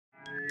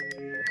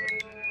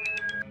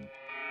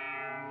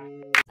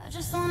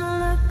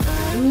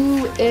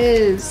Who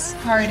is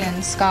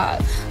Harden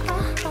Scott?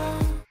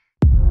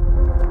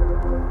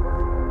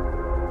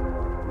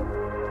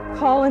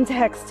 Call and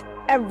text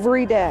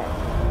every day.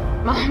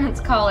 Mom, it's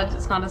college.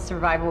 It's not a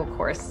survival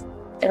course.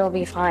 It'll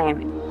be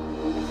fine.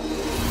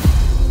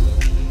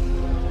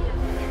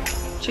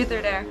 Truth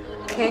or dare?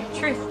 Okay,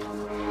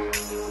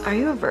 truth. Are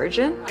you a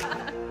virgin?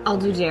 I'll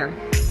do dare.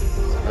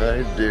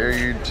 I dare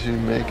you to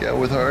make out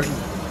with Harden.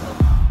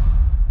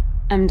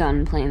 I'm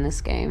done playing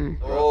this game.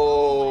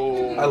 Oh,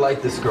 I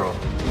like this girl.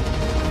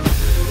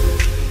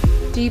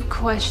 Deep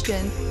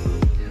question.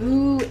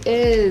 Who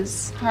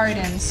is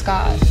Harden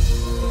Scott?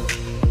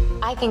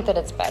 I think that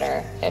it's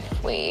better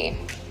if we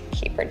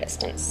keep our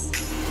distance.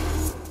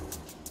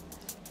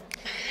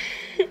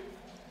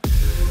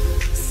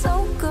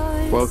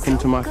 Welcome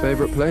to my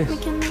favorite place.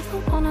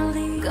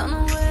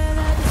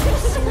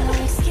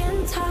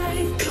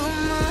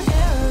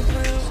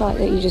 Thought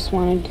that you just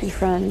wanted to be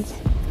friends.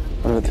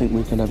 I don't think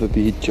we can ever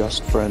be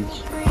just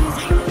friends.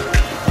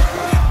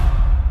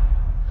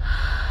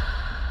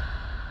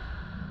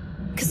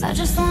 I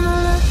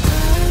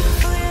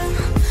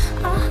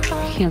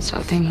can't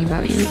stop thinking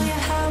about you.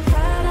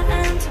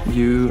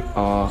 You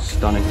are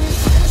stunning.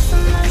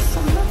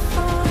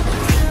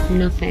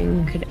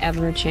 Nothing could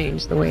ever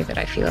change the way that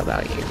I feel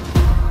about you.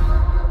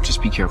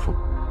 Just be careful.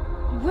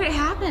 What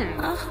happened?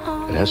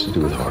 it has to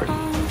do with Harden.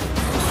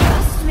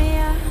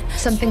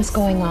 Something's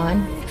going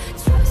on,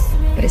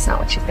 but it's not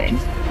what you think.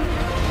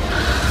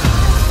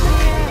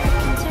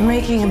 You're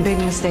making a big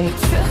mistake.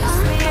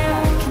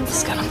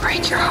 It's gonna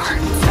break your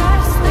heart.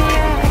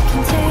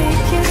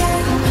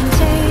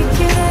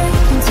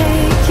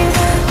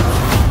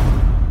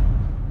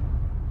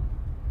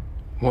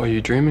 What are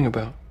you dreaming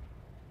about?